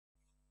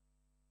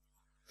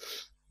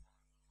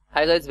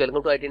Hi guys,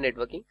 welcome to IT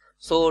Networking.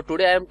 So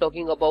today I am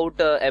talking about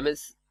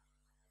MS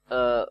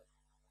GoForce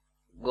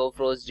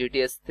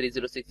GTS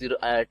 3060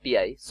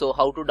 Ti. So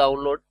how to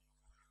download?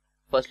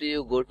 Firstly,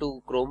 you go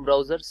to Chrome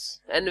browsers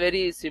and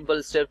very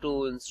simple step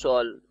to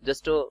install.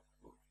 Just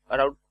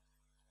around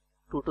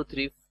 2 to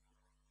 3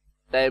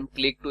 time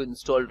click to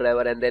install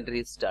driver and then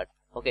restart.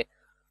 Okay,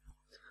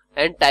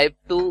 and type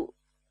to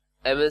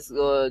MS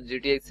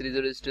GTX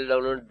 30 still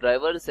download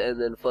drivers and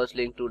then first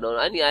link to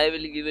download. And I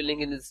will give a link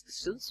in the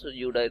description so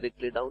you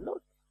directly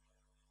download.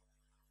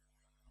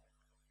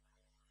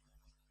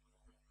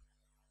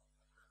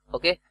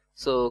 Okay,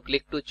 so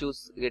click to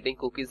choose getting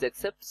cookies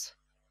accepts.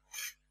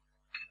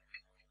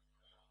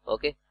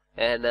 Okay,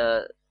 and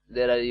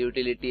there are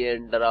utility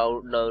and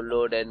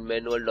download and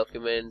manual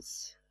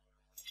documents.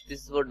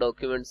 This is what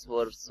documents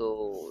for,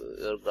 so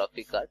your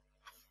graphic card.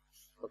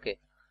 Okay,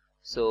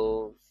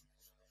 so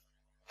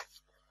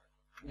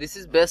this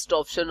is best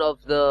option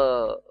of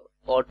the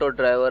auto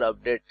driver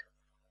update.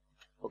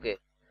 Okay,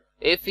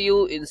 if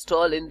you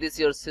install in this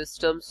your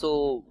system,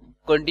 so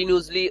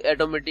continuously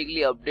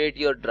automatically update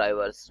your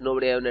drivers.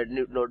 Nobody have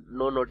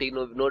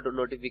no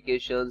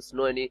notifications,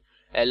 no any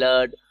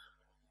alert,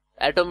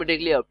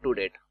 automatically up to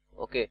date.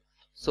 Okay,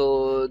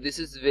 so this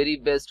is very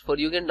best for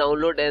you can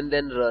download and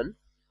then run.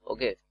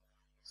 Okay,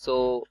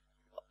 so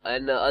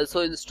and also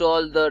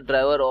install the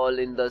driver all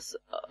in the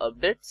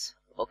updates.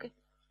 Okay,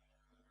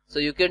 so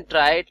you can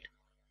try it.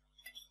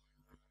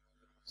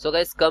 So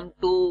guys, come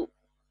to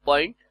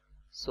point.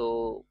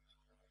 So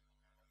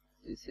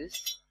this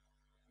is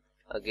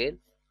again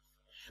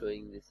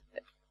showing this.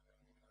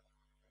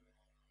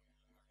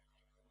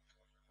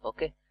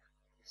 Okay,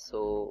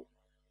 so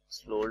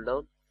scroll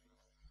down,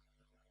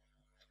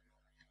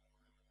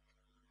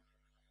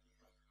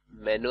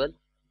 manual.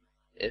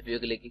 If you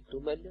clicking to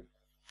manual,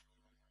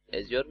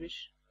 as your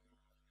wish.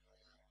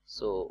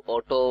 So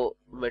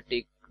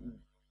automatic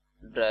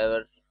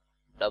driver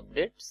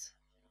updates.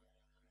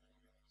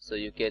 So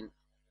you can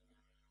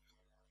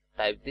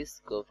type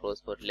this, go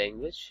for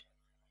language.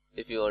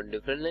 If you want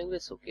different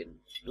language, you can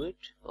do it.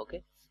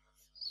 Okay,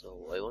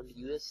 so I want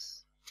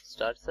US.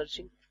 Start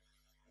searching.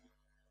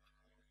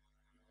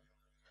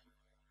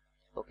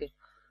 Okay,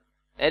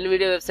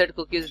 NVIDIA website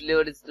cookies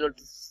delivered is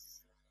not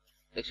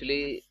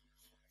actually,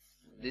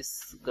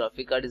 this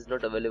graphic card is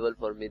not available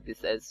for me,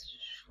 this as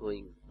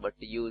showing, but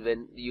you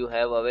when you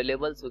have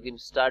available, so you can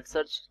start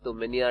search. So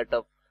many are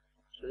top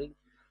showing,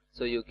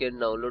 so you can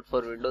download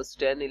for Windows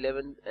 10,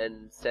 11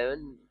 and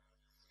 7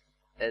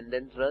 and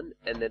then run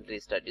and then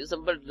restart. You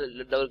simple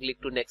double click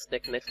to next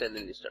and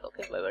then restart.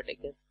 Okay, bye bye,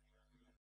 take care.